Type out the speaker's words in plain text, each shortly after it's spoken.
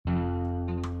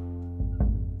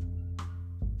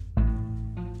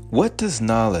What does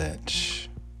knowledge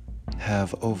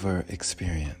have over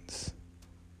experience?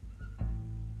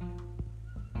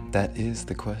 That is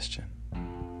the question.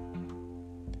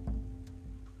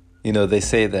 You know, they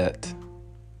say that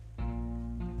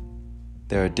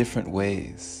there are different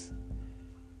ways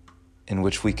in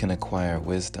which we can acquire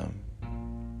wisdom.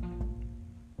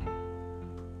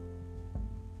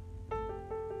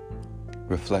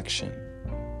 Reflection.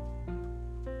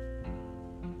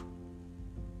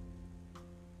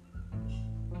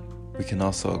 We can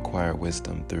also acquire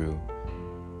wisdom through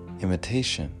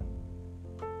imitation.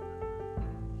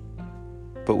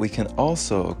 But we can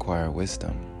also acquire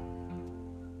wisdom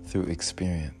through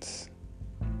experience.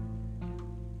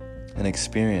 And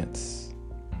experience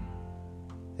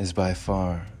is by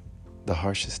far the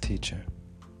harshest teacher.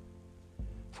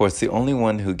 For it's the only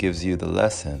one who gives you the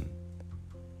lesson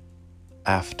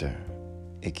after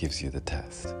it gives you the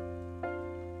test.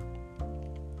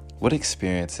 What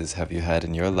experiences have you had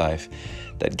in your life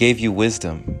that gave you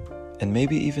wisdom and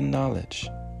maybe even knowledge?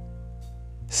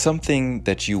 Something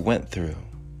that you went through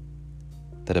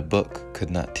that a book could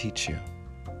not teach you.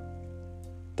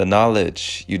 The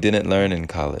knowledge you didn't learn in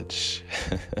college.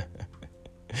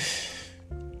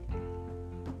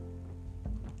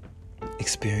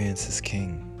 Experience is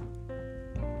king.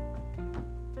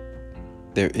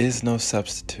 There is no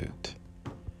substitute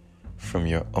from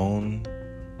your own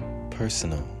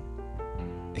personal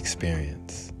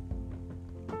experience.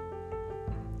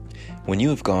 When you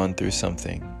have gone through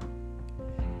something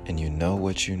and you know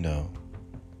what you know,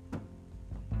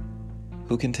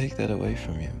 who can take that away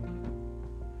from you?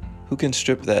 Who can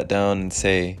strip that down and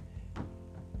say,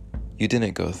 you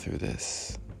didn't go through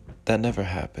this. That never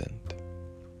happened.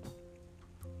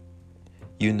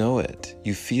 You know it.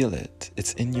 You feel it.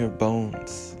 It's in your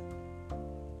bones.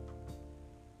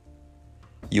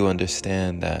 You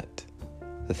understand that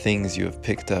the things you have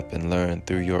picked up and learned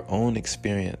through your own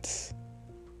experience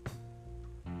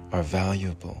are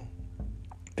valuable.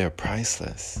 They're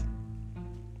priceless.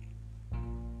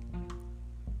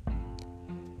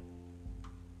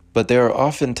 But there are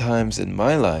often times in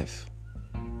my life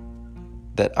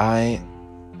that I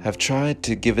have tried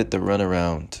to give it the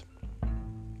runaround.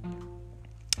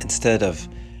 Instead of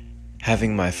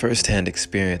having my first-hand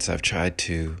experience, I've tried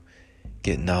to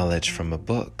get knowledge from a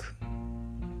book.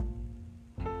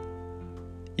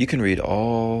 You can read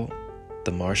all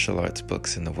the martial arts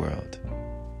books in the world,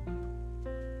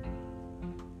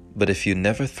 but if you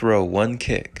never throw one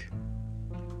kick,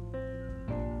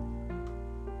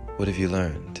 what have you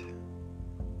learned?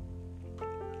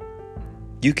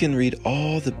 You can read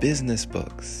all the business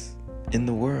books in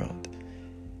the world,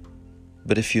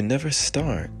 but if you never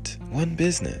start one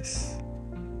business,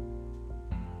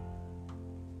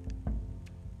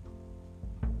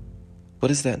 what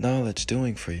is that knowledge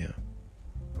doing for you?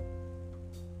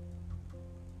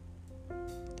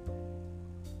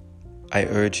 I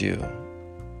urge you,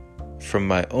 from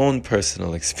my own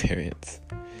personal experience,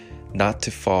 not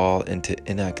to fall into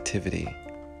inactivity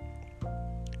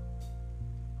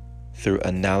through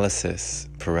analysis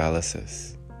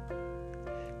paralysis,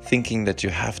 thinking that you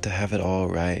have to have it all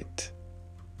right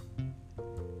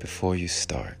before you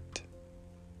start.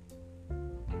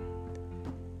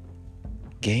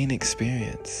 Gain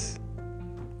experience.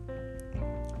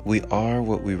 We are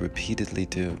what we repeatedly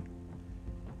do.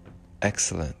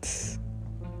 Excellence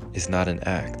is not an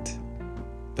act,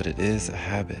 but it is a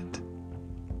habit.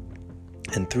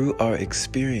 And through our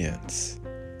experience,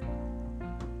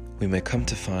 we may come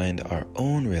to find our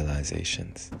own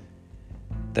realizations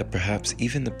that perhaps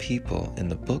even the people in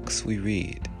the books we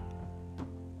read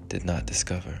did not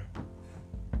discover.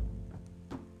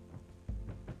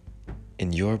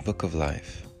 In your book of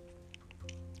life,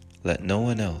 let no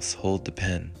one else hold the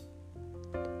pen.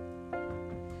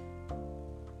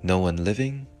 No one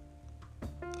living,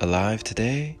 alive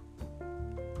today,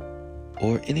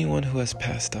 or anyone who has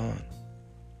passed on.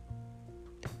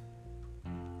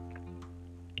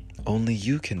 Only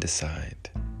you can decide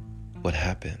what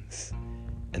happens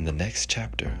in the next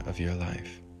chapter of your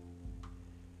life,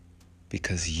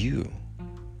 because you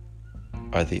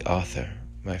are the author,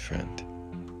 my friend.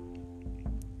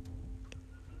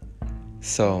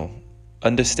 So,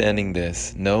 understanding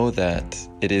this, know that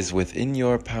it is within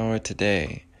your power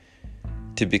today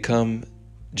to become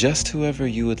just whoever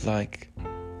you would like.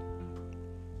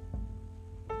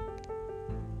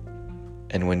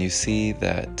 And when you see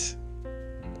that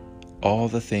all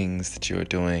the things that you are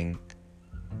doing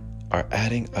are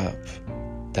adding up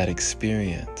that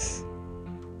experience,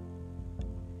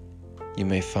 you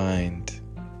may find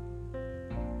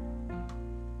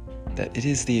that it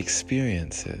is the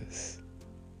experiences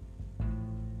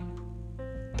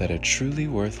that are truly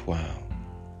worthwhile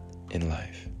in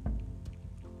life.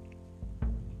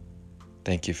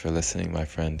 Thank you for listening, my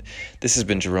friend. This has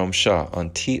been Jerome Shaw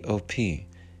on TOP,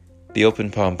 the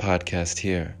Open Palm Podcast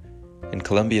here in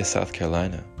Columbia, South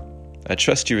Carolina. I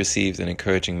trust you received an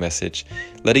encouraging message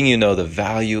letting you know the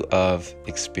value of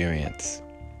experience.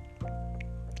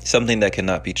 Something that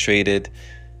cannot be traded,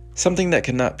 something that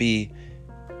cannot be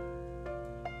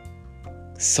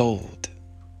sold,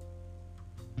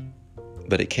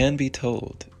 but it can be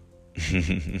told.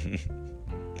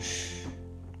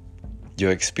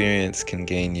 Your experience can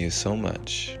gain you so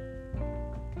much.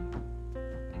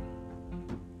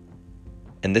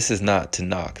 And this is not to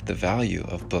knock the value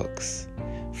of books,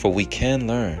 for we can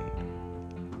learn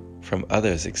from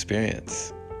others'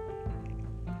 experience.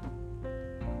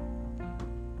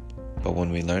 But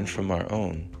when we learn from our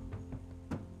own,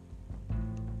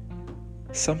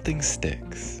 something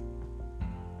sticks.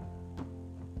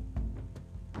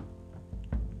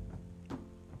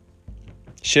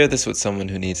 Share this with someone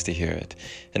who needs to hear it.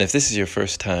 And if this is your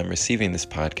first time receiving this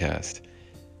podcast,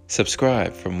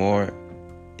 subscribe for more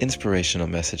inspirational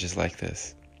messages like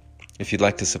this. If you'd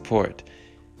like to support,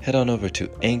 head on over to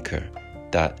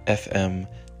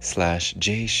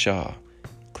anchor.fm/jshaw.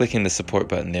 Clicking the support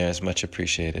button there is much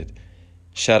appreciated.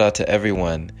 Shout out to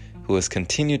everyone who has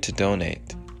continued to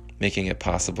donate, making it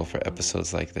possible for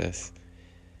episodes like this.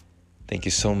 Thank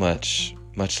you so much.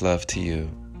 Much love to you.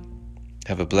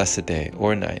 Have a blessed day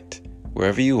or night,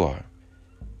 wherever you are.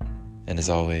 And as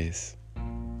always,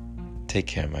 take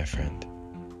care, my friend.